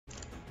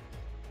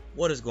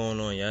What is going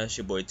on, y'all? It's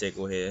your boy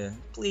Taco here.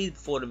 Please,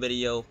 before the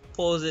video,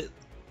 pause it,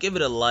 give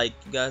it a like.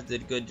 You guys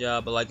did a good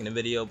job of liking the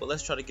video, but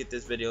let's try to get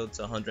this video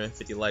to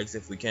 150 likes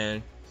if we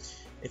can.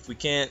 If we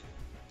can't,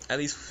 at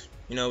least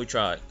we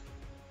tried.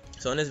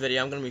 So in this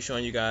video, I'm gonna be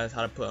showing you guys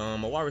how to put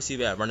a wide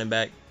receiver at running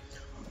back.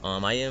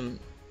 I am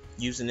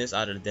using this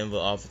out of the Denver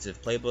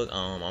offensive playbook.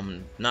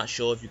 I'm not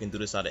sure if you can do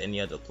this out of any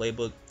other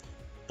playbook,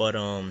 but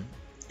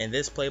in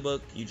this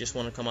playbook, you just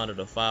want to come out of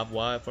the 5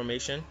 wide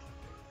formation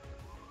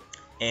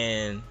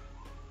and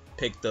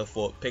pick the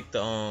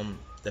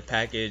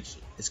package.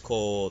 It's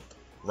called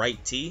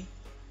right T.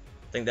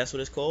 I think that's what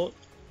it's called.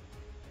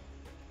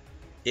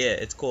 Yeah,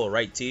 it's called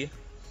right T.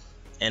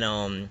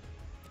 And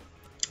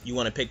you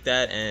want to pick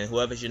that, and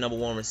whoever's your number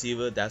 1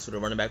 receiver, that's what the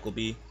running back will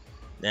be.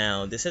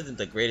 Now, this isn't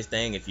the greatest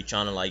thing if you're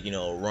trying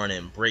to run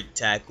and break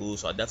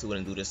tackles, so I definitely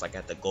wouldn't do this like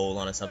at the goal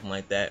line or something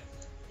like that.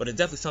 But it's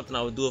definitely something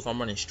I would do if I'm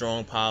running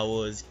strong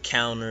powers,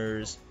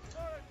 counters,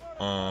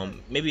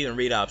 maybe even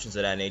read options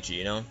of that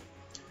nature,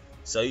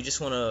 So you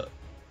just want to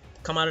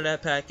come out of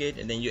that package,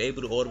 and then you're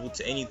able to audible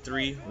to any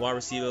 3 wide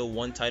receiver,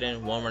 1 tight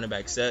end, 1 running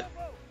back set.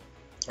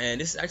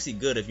 And this is actually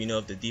good if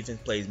if the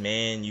defense plays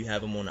man, you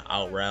have them on the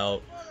out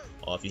route,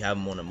 or if you have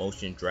them on a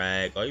motion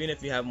drag, or even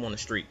if you have them on a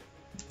streak.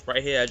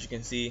 Right here, as you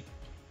can see,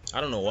 I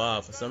don't know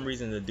why, for some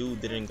reason the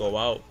dude didn't go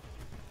out,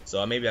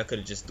 so maybe I could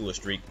have just do a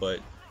streak, but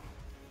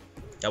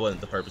that wasn't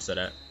the purpose of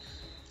that.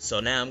 So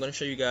now I'm going to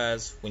show you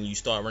guys when you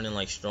start running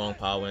like strong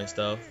power and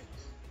stuff,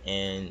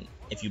 and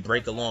if you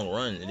break a long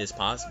run, it is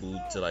possible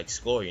to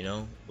score,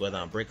 whether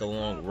I break a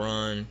long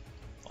run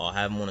or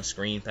have them on a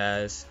screen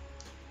pass.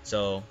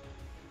 So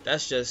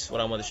that's just what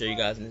I want to show you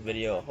guys in this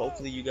video.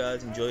 Hopefully you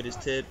guys enjoy this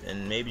tip,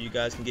 and maybe you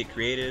guys can get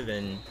creative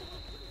and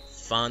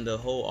find the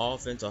whole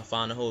offense or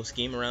find the whole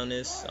scheme around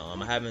this.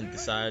 I haven't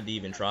decided to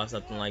even try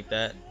something like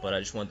that, but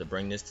I just wanted to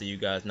bring this to you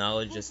guys'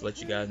 knowledge, just to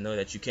let you guys know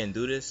that you can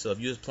do this. So if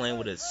you was playing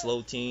with a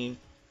slow team,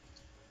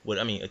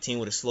 a team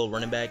with a slow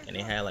running back, and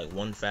they had like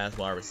 1 fast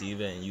wide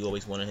receiver, and you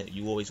always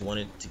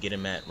wanted to get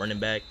him at running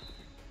back,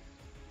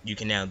 you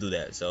can now do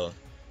that. So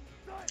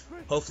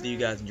hopefully you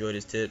guys enjoy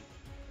this tip.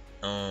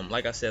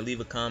 Like I said, leave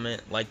a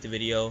comment, like the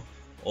video.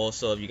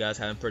 Also, if you guys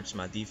haven't purchased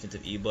my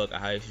defensive ebook, I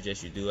highly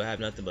suggest you do. I have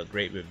nothing but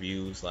great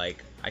reviews. I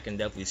can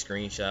definitely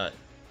screenshot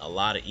a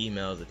lot of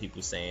emails of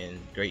people saying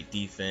great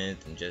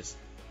defense, and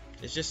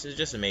it's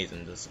just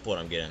amazing the support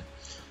I'm getting.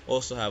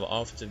 Also have an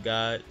offensive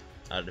guide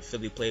out of the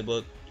Philly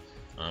playbook.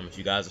 If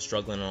you guys are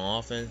struggling on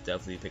offense,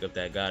 definitely pick up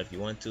that guide if you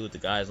want to. The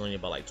guide is only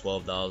about like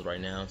 $12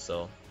 right now.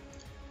 So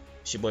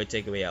it's your boy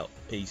Takeaway out.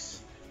 Peace.